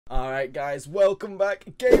Alright guys, welcome back.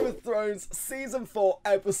 Game of Thrones Season 4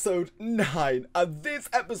 Episode 9. And this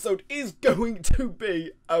episode is going to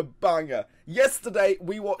be a banger. Yesterday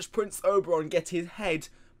we watched Prince Oberyn get his head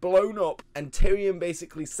blown up and Tyrion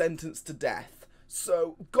basically sentenced to death.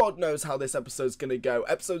 So, God knows how this episode's gonna go.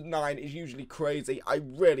 Episode 9 is usually crazy. I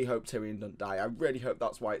really hope Tyrion doesn't die. I really hope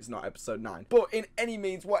that's why it's not episode 9. But in any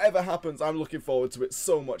means, whatever happens, I'm looking forward to it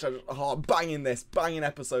so much. I'm banging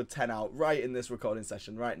episode 10 out right in this recording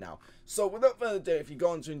session right now. So, without further ado, if you're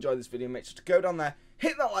going to enjoy this video, make sure to go down there,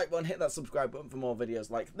 hit that like button, hit that subscribe button for more videos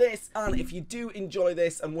like this. And if you do enjoy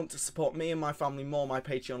this and want to support me and my family more, my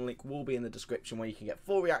Patreon link will be in the description where you can get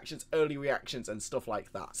full reactions, early reactions and stuff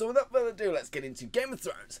like that. So without further ado, let's get into Game of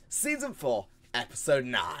Thrones Season 4 Episode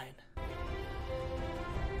 9.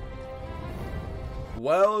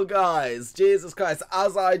 Well guys, Jesus Christ,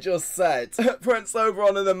 as I just said, Prince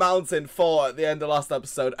Oberyn in the mountain fought at the end of last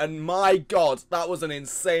episode, and my god, that was an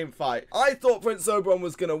insane fight. I thought Prince Oberyn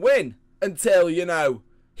was gonna win. Until, you know,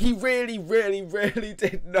 he really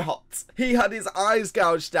did not. He had his eyes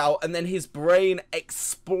gouged out and then his brain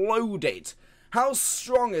exploded. How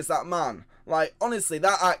strong is that man? Like, honestly,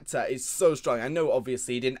 that actor is so strong. I know,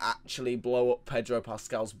 obviously, he didn't actually blow up Pedro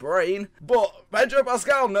Pascal's brain, but Pedro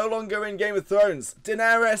Pascal no longer in Game of Thrones.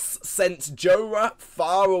 Daenerys sent Jorah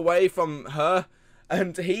far away from her,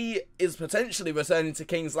 and he is potentially returning to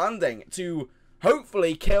King's Landing to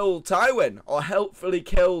hopefully kill Tywin, or hopefully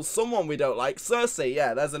kill someone we don't like. Cersei,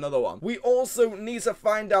 yeah, there's another one. We also need to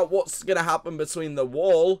find out what's gonna happen between the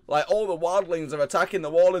wall. Like, all the wildlings are attacking the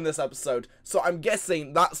wall in this episode, so I'm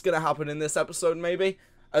guessing that's gonna happen in this episode, maybe,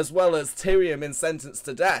 as well as Tyrion being sentenced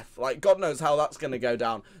to death. Like, God knows how that's gonna go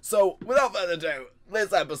down. So, without further ado,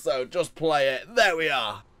 this episode, just play it. There we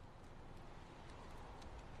are.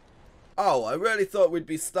 Oh, I really thought we'd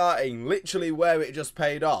be starting literally where it just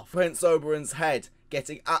paid off. Prince Oberyn's head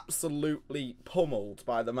getting absolutely pummeled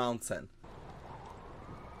by the mountain.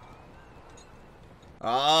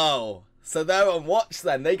 Oh, so they're on watch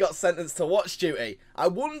then. They got sentenced to watch duty. I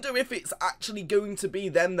wonder if it's actually going to be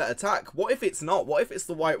them that attack. What if it's not? What if it's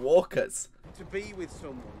the White Walkers? To be with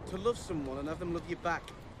someone, to love someone and have them love you back.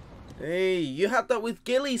 Hey, you had that with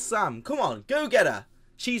Gilly, Sam. Come on, go get her.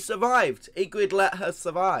 She survived. Ygritte let her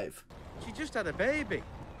survive. She just had a baby.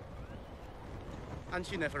 And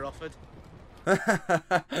she never offered. Of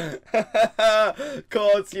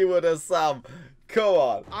course you would have, Sam. Come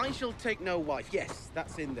on. I shall take no wife. Yes,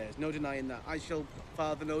 that's in there. There's no denying that. I shall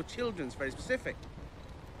father no children. It's very specific.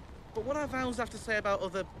 But what our vows have to say about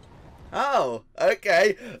other... Oh,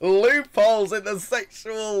 okay. Loopholes in the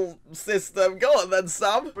sexual system. Go on then,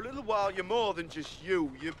 Sam. For a little while, you're more than just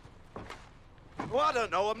you. Well, I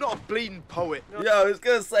don't know. I'm not a bleeding poet. Yeah, I was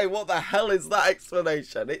gonna say, what the hell is that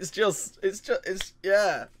explanation? It's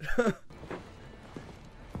yeah.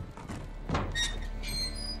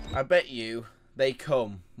 I bet you they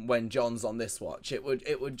come when Jon's on this watch. It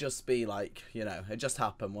would just be like, you know, it just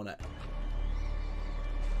happened, wouldn't it?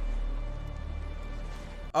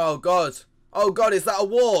 Oh God. Oh God, is that a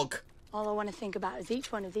warg? All I want to think about is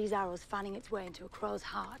each one of these arrows fanning its way into a crow's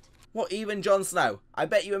heart. What, even Jon Snow? I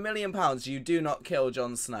bet you £1 million you do not kill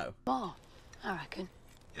Jon Snow. Oh, I reckon.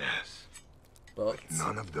 Yes. But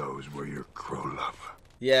none of those were your crow lover.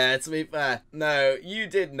 Yeah, to be fair, no, you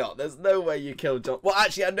did not. There's no way you killed Jon. Well,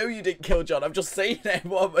 actually, I know you didn't kill Jon. I've just seen it.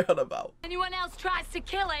 What am I on about? Anyone else tries to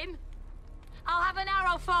kill him, I'll have an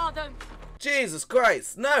arrow for them. Jesus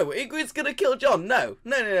Christ. No, Ygritte's gonna kill Jon. No.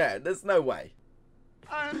 There's no way.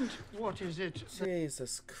 And what is it?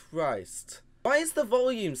 Jesus Christ. Why is the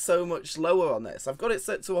volume so much lower on this? I've got it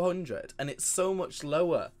set to 100 and it's so much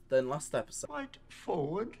lower than last episode. Quite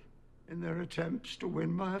forward in their attempts to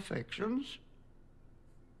win my affections.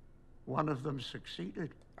 One of them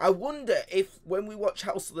succeeded. I wonder if when we watch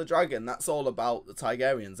House of the Dragon, that's all about the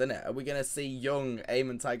Targaryens, isn't it? Are we going to see young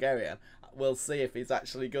Aemon Targaryen? We'll see if he's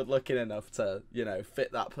actually good looking enough to, you know,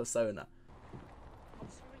 fit that persona.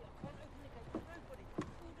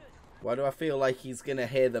 Why do I feel like he's gonna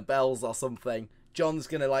hear the bells or something? Jon's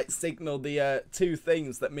gonna like signal the two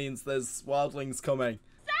things that means there's wildlings coming.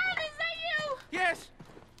 Sam, is that you? Yes!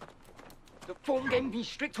 The phone gave me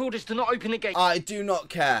strict orders to not open the gate. I do not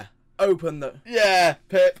care. Open the... Yeah,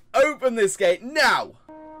 Pip. Open this gate now!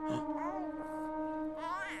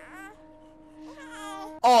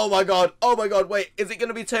 Oh my god. Oh my god. Wait, is it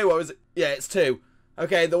gonna be 2 or is it... Yeah, it's 2.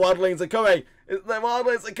 Okay, the wildlings are coming. The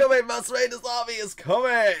wildlings are coming. Mass Raider's army is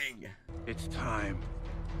coming. It's time.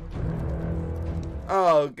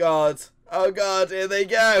 Oh god. Oh god, here they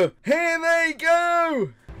go. Here they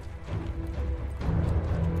go.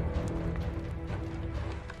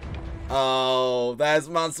 Oh, there's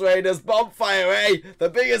Mance Rayder's bonfire, eh? The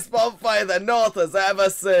biggest bonfire the North has ever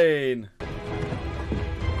seen.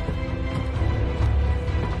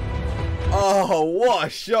 Oh, what a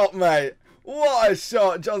shot, mate. What a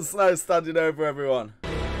shot. Jon Snow standing over everyone.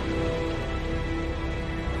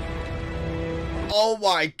 Oh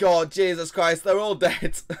my God, Jesus Christ, they're all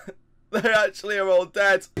dead. They actually are all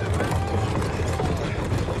dead.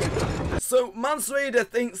 So, Mance Rayder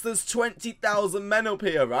thinks there's 20,000 men up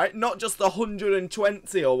here, right? Not just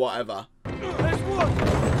 120 or whatever. There's one!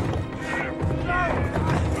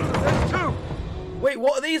 There's two! Wait,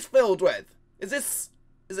 what are these filled with? Is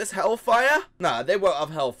this hellfire? Nah, they won't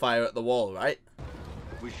have hellfire at the wall, right?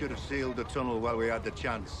 We should have sealed the tunnel while we had the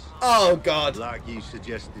chance. Oh God. Like you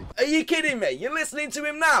suggested. Are you kidding me? You're listening to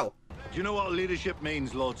him now? Do you know what leadership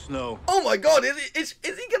means, Lord Snow? Oh my God, is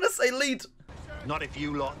he gonna say lead? Not if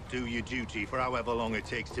you lot do your duty for however long it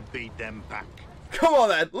takes to beat them back. Come on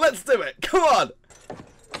then, let's do it. Come on.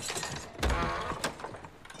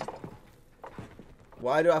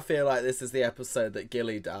 Why do I feel like this is the episode that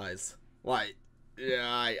Gilly dies? Like,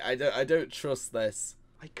 yeah, I don't trust this.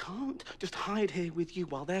 I can't just hide here with you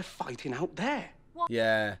while they're fighting out there.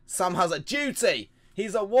 Yeah, Sam has a duty.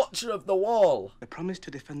 He's a watcher of the wall. I promised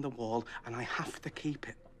to defend the wall, and I have to keep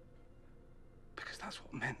it. Because that's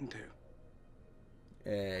what men do.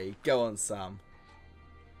 Hey, go on, Sam.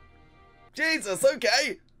 Jesus,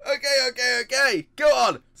 okay. Okay. Go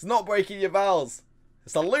on. It's not breaking your vows.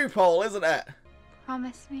 It's a loophole, isn't it?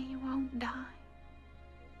 Promise me you won't die.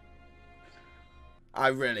 I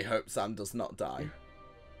really hope Sam does not die.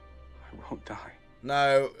 I won't die.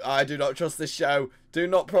 No, I do not trust this show. Do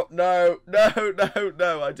not No,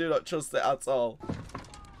 I do not trust it at all.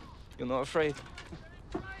 You're not afraid?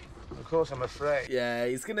 Of course I'm afraid. Yeah,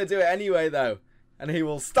 he's going to do it anyway, though. And he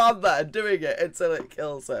will stand there doing it until it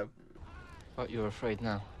kills him. But you're afraid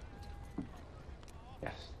now.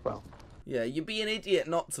 Yes, well. Yeah, you'd be an idiot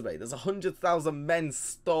not to be. There's 100,000 men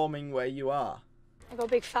storming where you are. I got a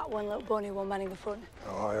big fat one, little bony one manning the front.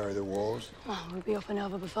 How high are the walls? Oh, we'll be up and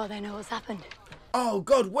over before they know what's happened. Oh,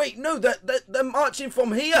 God, wait, no, they're marching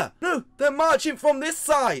from here. No, they're marching from this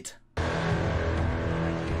side.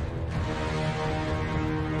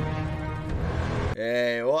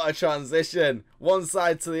 Hey, what a transition. One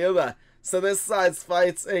side to the other. So this side's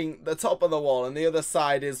fighting the top of the wall, and the other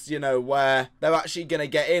side is, you know, where they're actually going to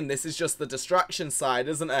get in. This is just the distraction side,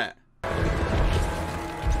 isn't it?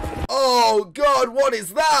 Oh, God, what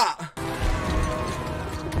is that?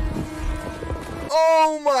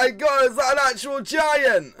 Oh, my God, is that an actual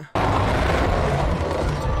giant?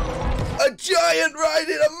 A giant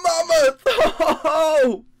riding a mammoth!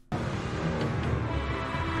 Oh!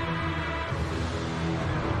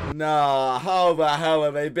 Nah, how the hell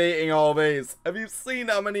are they beating all these? Have you seen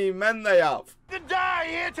how many men they have? To die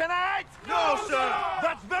here tonight? No, sir.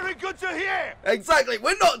 That's very good to hear. Exactly,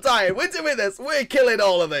 we're not dying, we're doing this, we're killing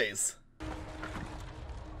all of these.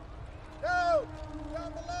 No,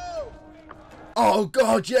 down below. Oh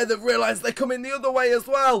God, yeah, they've realised they're coming the other way as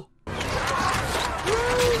well.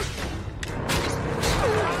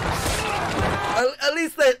 At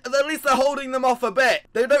least they're holding them off a bit.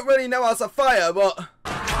 They don't really know how to fire, but...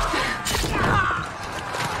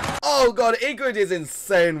 Oh God, Ygritte is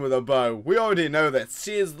insane with a bow. We already know this.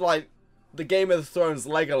 She is like the Game of Thrones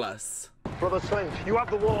Legolas. Brother Slink, you have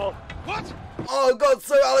the wall. What? Oh God,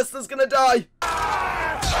 so Alistair's gonna die.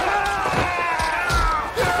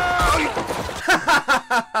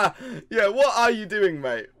 Yeah, what are you doing,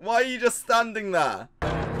 mate? Why are you just standing there?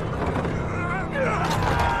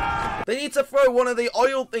 They need to throw one of the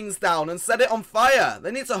oil things down and set it on fire.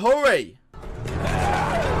 They need to hurry.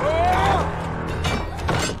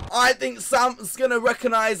 I think Sam's gonna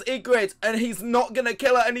recognize Ygritte and he's not gonna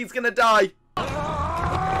kill her and he's gonna die.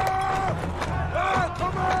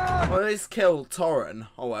 Well, he's killed Torrent,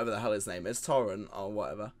 or whatever the hell his name is. Torrent, or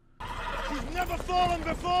whatever. She's never fallen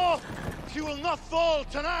before. She will not fall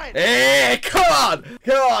tonight. Hey, come on!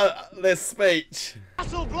 Come on, this speech.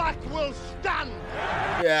 Castle Black will stand.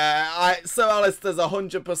 Yeah, so Alistair's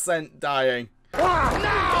 100% dying.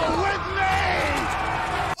 Now with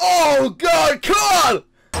me! Oh God, come on!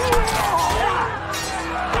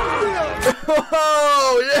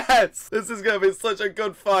 Oh yes! This is gonna be such a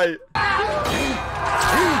good fight.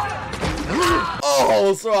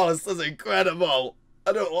 Oh, Sir Alistair's incredible.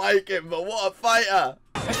 I don't like him, but what a fighter!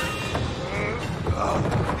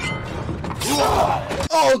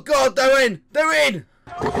 Oh God, they're in! They're in!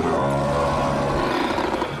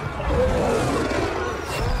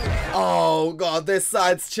 Oh God, this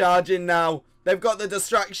side's charging now. They've got the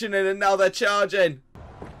distraction in and now they're charging.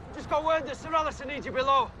 Just got word that Sir Alistair needs you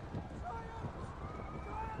below.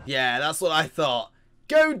 Yeah, that's what I thought.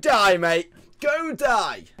 Go die, mate. Go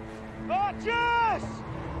die. Archers!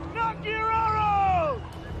 Knock your arrows!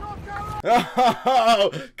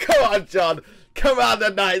 Oh, come on, Jon. Command the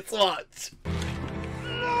Night's Watch.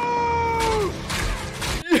 No!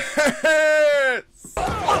 Yes!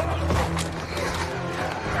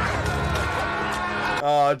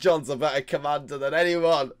 Oh, Jon's a better commander than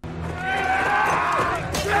anyone.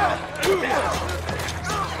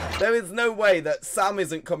 There is no way that Sam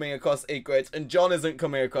isn't coming across Ygritte and Jon isn't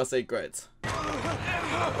coming across Ygritte.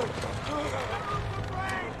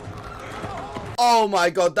 Oh my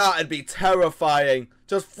god, that'd be terrifying.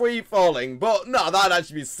 Just free falling. But no, that'd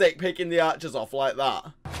actually be sick, picking the archers off like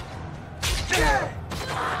that.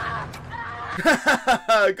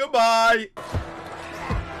 Goodbye.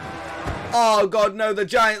 Oh god, no, the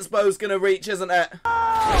giant's bow's gonna reach, isn't it?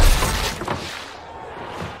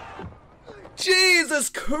 Jesus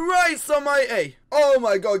Christ almighty! Oh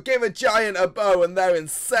my god, give a giant a bow and they're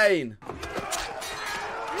insane.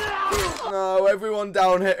 No, everyone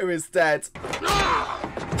down here is dead.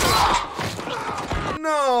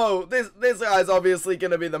 No! This guy's obviously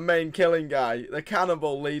gonna be the main killing guy. The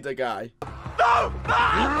cannibal leader guy. No!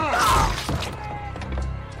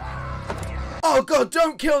 Oh god,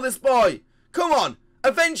 don't kill this boy! Come on!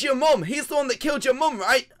 Avenge your mum! He's the one that killed your mum,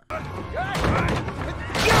 right?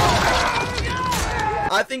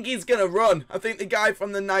 I think he's gonna run. I think the guy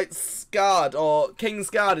from the Knight's Guard or King's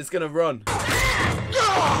Guard is gonna run.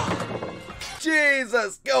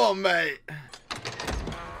 Jesus, go on, mate.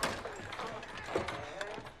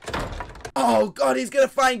 Oh god, he's gonna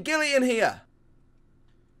find Gilly in here.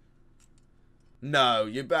 No,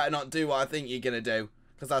 you better not do what I think you're gonna do.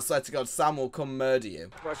 Because I swear to God, Sam will come murder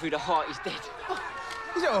you. Right through the heart, he's dead.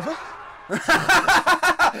 Is it over?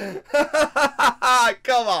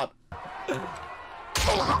 Come on.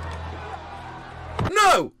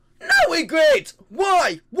 No! No, Ygritte!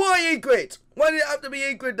 Why? Why Ygritte? Why did it have to be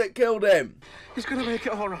Ygritte that killed him? He's gonna make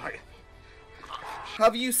it all right.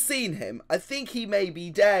 Have you seen him? I think he may be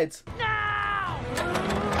dead.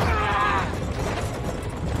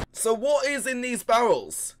 So what is in these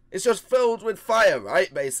barrels? It's just filled with fire,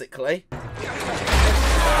 right? Basically.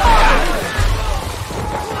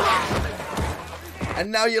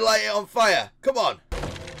 And now you light it on fire. Come on.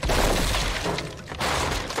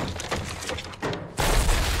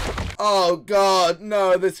 Oh god,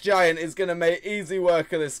 no, this giant is gonna make easy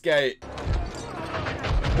work of this gate.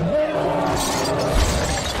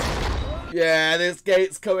 Yeah, this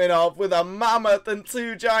gate's coming off with a mammoth and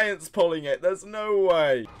 2 giants pulling it. There's no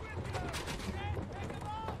way.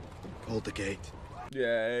 Hold the gate.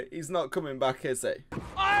 Yeah, he's not coming back, is he?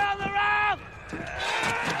 Fire on the ram!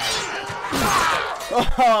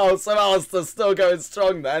 Oh, so Alistair's still going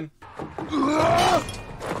strong then.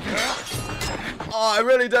 Oh, I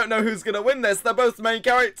really don't know who's going to win this. They're both main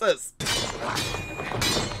characters.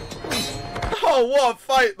 Oh, what a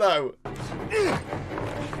fight, though.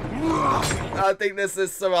 I think this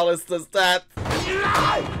is Sir Alistair's death.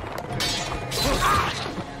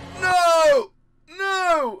 No!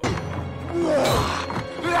 No!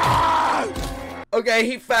 Okay,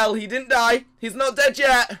 he fell. He didn't die. He's not dead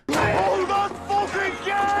yet. Hold that fucking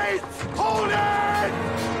gate! Hold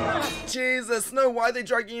it! Jesus, no, why are they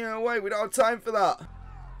dragging him away? We don't have time for that.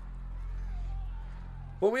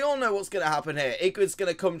 Well, we all know what's going to happen here. Ygritte's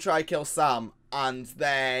going to come try kill Sam, and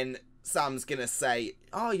then Sam's going to say,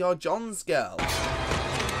 oh, you're Jon's girl.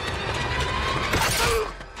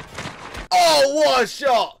 Oh, what a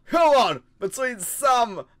shot! Come on! Between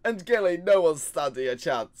Sam and Gilly, no one's standing a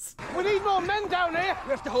chance. We need more men down here. We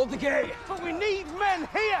have to hold the gate. But we need men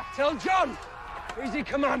here. Tell Jon. He's in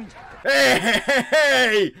command. Hey, hey, hey,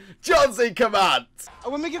 hey! Jon's in command!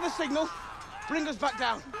 And when we give the signal, bring us back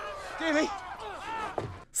down. Do you hear me?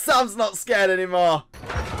 Sam's not scared anymore.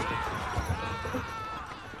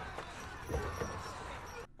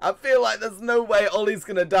 I feel like there's no way Ollie's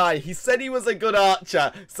gonna die. He said he was a good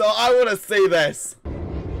archer, so I want to see this.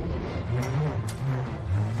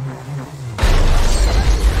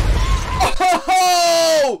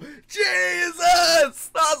 Oh! Jesus!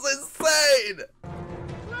 That's insane!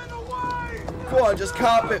 Come on, just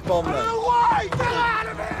carpet bomb them.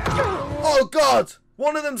 Oh god!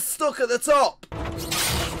 One of them's stuck at the top.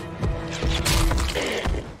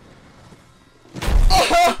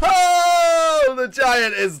 Oh! The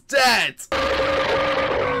giant is dead!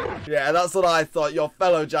 Yeah, that's what I thought. Your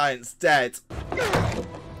fellow giant's dead.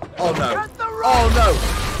 Oh no. Oh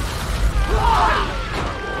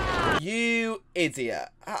no! You idiot.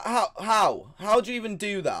 How do you even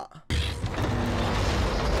do that?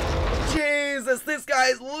 Jesus, this guy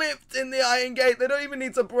is lifting the iron gate. They don't even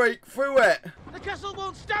need to break through it. The castle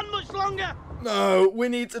won't stand much longer. No, we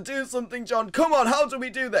need to do something, Jon. Come on, how do we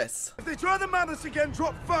do this? If they try the madness again,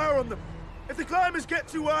 drop fire on them. If the climbers get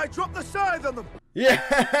too high, drop the scythe on them.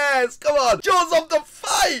 Yes, come on. Jon's off to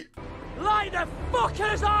fight. Light the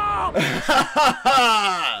fuckers up!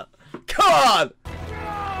 Come on.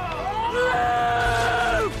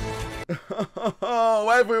 Oh,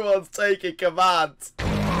 everyone's taking command.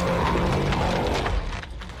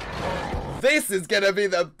 This is going to be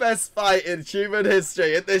the best fight in human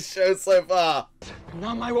history in this show so far.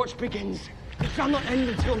 Now my watch begins. It shall not end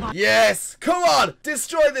until my... Yes, come on,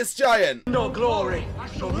 destroy this giant. No glory. I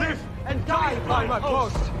shall live and die by my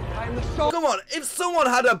post. I am the soul... Come on, if someone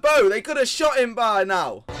had a bow, they could have shot him by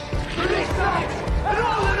now. For this night and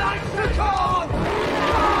all the nights to come!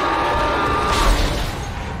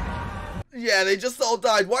 Yeah, they just all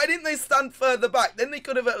died. Why didn't they stand further back? Then they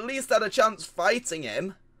could have at least had a chance fighting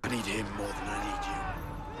him. I need him more than I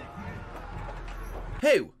need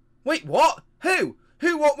you. Who? Wait, what? Who?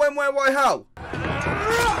 Who, what, when, where, why, how?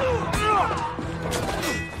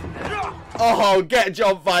 Oh, get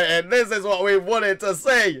Jon fighting. This is what we wanted to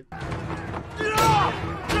see.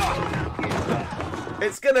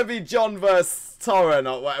 It's going to be Jon versus Torrent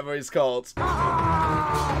or whatever he's called.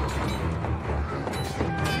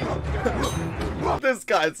 This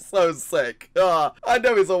guy's so sick. I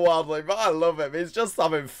know he's a wildling, but I love him. He's just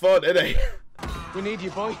having fun, isn't he? We need you,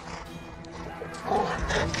 boy.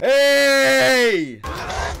 Hey!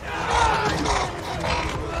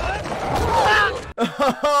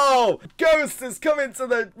 Oh! Ghost is coming to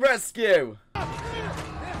the rescue!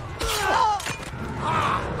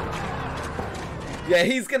 Yeah,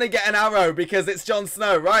 he's gonna get an arrow because it's Jon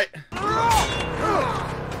Snow, right?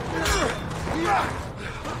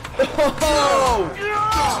 Oh!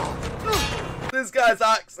 This guy's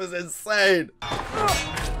axe is insane.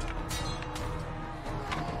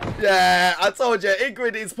 Yeah, I told you,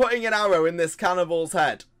 Ygritte is putting an arrow in this cannibal's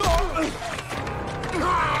head.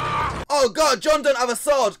 Oh god, Jon don't have a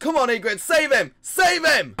sword. Come on, Ygritte, save him! Save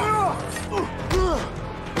him!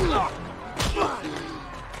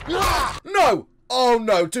 No! Oh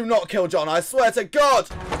no, do not kill Jon, I swear to God!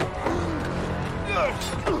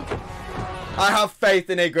 I have faith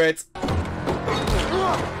in Ygritte.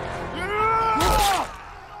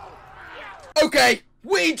 Okay,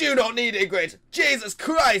 we do not need Ygritte. Jesus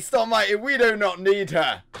Christ almighty, we do not need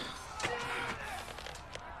her.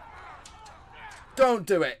 Don't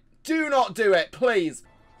do it. Do not do it, please.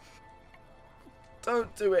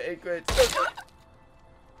 Don't do it, Ygritte. Don't do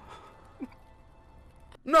it.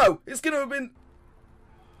 No, it's gonna have been...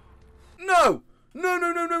 No! No,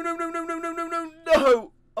 no, no, no, no, no, no, no, no, no, no,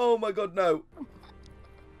 no! Oh my god, no.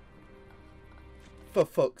 For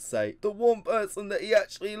fuck's sake. The one person that he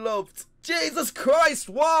actually loved. Jesus Christ,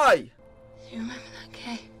 why? Do you remember that,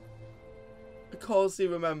 Kay? Of course he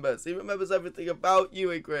remembers. He remembers everything about you,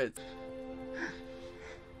 Ygritte.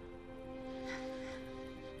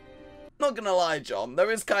 Not gonna lie, Jon,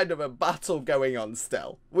 there is kind of a battle going on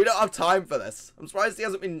still. We don't have time for this. I'm surprised he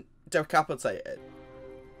hasn't been decapitated.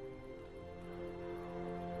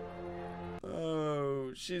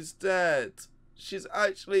 Oh, she's dead. She's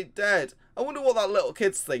actually dead. I wonder what that little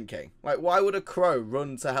kid's thinking. Like, why would a crow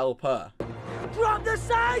run to help her? Drop the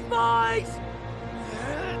scythe, boys!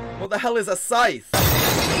 What the hell is a scythe?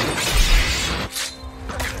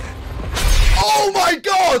 Oh my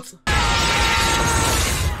god!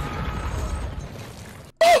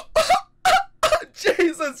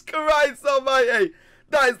 Jesus Christ almighty!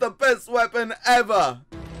 That is the best weapon ever!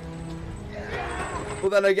 Well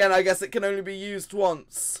then again, I guess it can only be used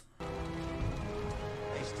once. They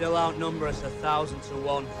still outnumber us 1,000 to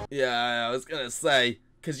 1. Yeah, I was gonna say,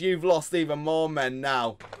 because you've lost even more men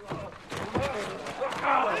now.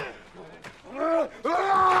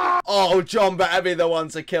 Oh, Jon better be the one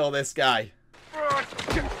to kill this guy.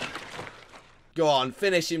 Go on,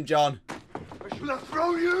 finish him, Jon. I shall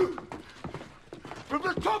throw you from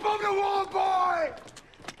the top of the wall, boy!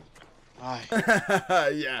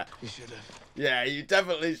 Aye. Yeah. You should have. Yeah, you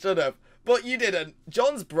definitely should have. But you didn't.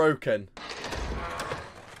 Jon's broken.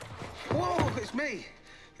 Whoa, it's me.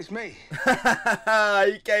 It's me.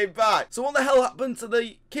 He came back. So what the hell happened to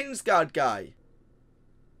the Kingsguard guy?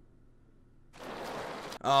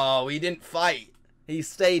 Oh, he didn't fight. He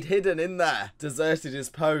stayed hidden in there. Deserted his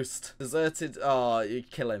post. Deserted... Oh, you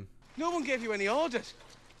kill him. No one gave you any orders.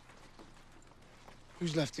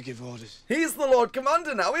 Who's left to give orders? He's the Lord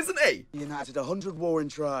Commander now, isn't he? He united 100 warring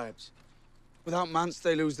tribes. Without Mance,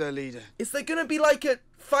 they lose their leader. Is there going to be like a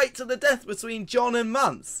fight to the death between Jon and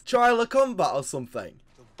Mance? Trial of combat or something?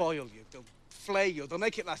 They'll boil you. They'll flay you. They'll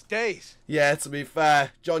make it last days. Yeah, to be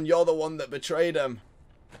fair, Jon, you're the one that betrayed him.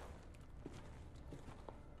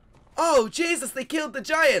 Oh, Jesus, they killed the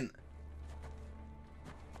giant.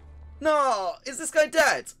 No, is this guy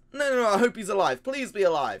dead? No, I hope he's alive. Please be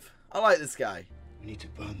alive. I like this guy. We need to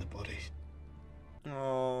burn the bodies.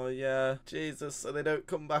 Oh, yeah. Jesus, so they don't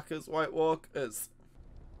come back as White Walkers.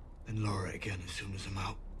 Then lower it again as soon as I'm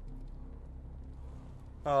out.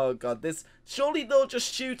 Oh, God, this... Surely they'll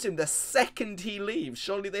just shoot him the second he leaves.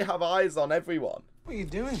 Surely they have eyes on everyone. What are you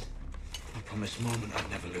doing? I promised Moment I'd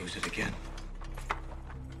never lose it again.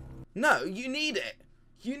 No, you need it.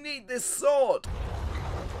 You need this sword.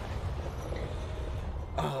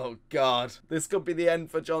 Oh, God. This could be the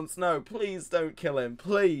end for Jon Snow. Please don't kill him.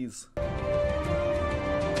 Please.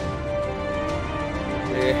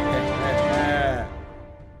 Yeah.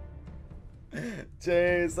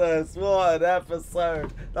 Jesus, what an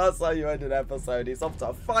episode. That's how you end an episode. He's off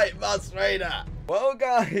to fight Maz Rayder. Well,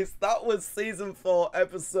 guys, that was season 4,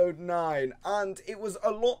 episode 9. And it was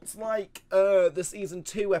a lot like the season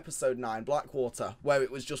 2, episode 9, Blackwater, where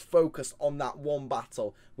it was just focused on that one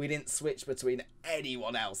battle. We didn't switch between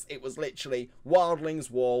anyone else. It was literally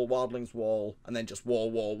Wildling's wall, and then just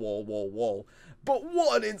wall. But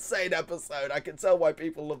what an insane episode. I can tell why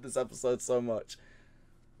people love this episode so much.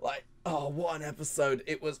 Like, oh, what an episode.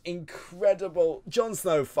 It was incredible. Jon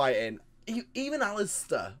Snow fighting. Even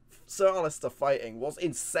Alistair, Sir Alistair fighting was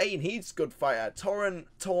insane. He's a good fighter.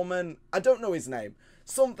 Tormund, I don't know his name.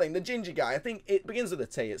 Something, the ginger guy. I think it begins with a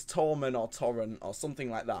T. It's Tormund or Torrent or something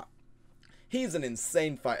like that. He's an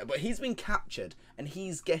insane fighter, but he's been captured and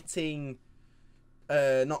he's getting...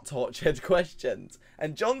 not tortured, questioned.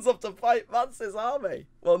 And Jon's off to fight Mance's army.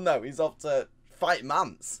 Well, no, he's off to fight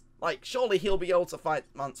Mance. Like, surely he'll be able to fight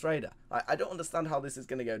Mance Rayder. Like, I don't understand how this is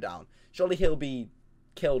going to go down. Surely he'll be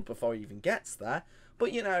killed before he even gets there.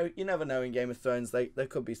 But, you know, you never know in Game of Thrones. There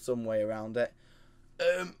could be some way around it.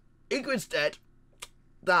 Ygritte's dead.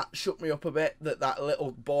 That shook me up a bit, that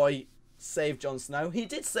little boy saved Jon Snow. He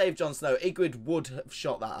did save Jon Snow. Ygritte would have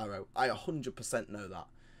shot that arrow. I 100% know that.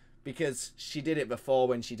 Because she did it before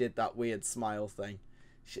when she did that weird smile thing.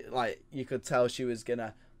 Like, you could tell she was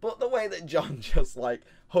gonna... But the way that Jon just, like,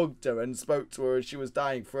 hugged her and spoke to her as she was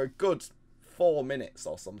dying for a good 4 minutes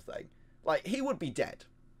or something. Like, he would be dead.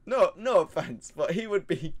 No offense, but he would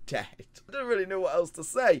be dead. I don't really know what else to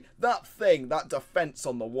say. That thing, that defense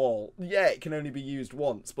on the wall, yeah, it can only be used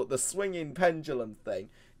once, but the swinging pendulum thing,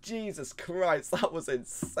 Jesus Christ, that was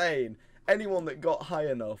insane. Anyone that got high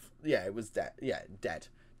enough, yeah, it was dead. Yeah, dead.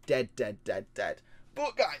 Dead.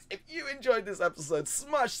 But guys, if you enjoyed this episode,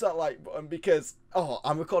 smash that like button because, oh,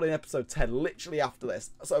 I'm recording episode 10 literally after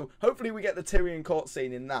this. So hopefully we get the Tyrion court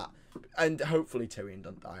scene in that. And hopefully Tyrion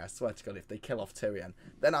doesn't die. I swear to God, if they kill off Tyrion,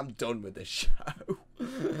 then I'm done with this show.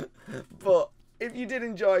 But if you did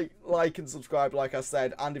enjoy, like and subscribe, like I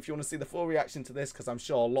said. And if you want to see the full reaction to this, because I'm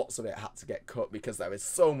sure lots of it had to get cut because there is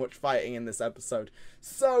so much fighting in this episode.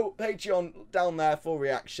 So Patreon down there, full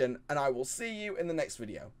reaction. And I will see you in the next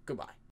video. Goodbye.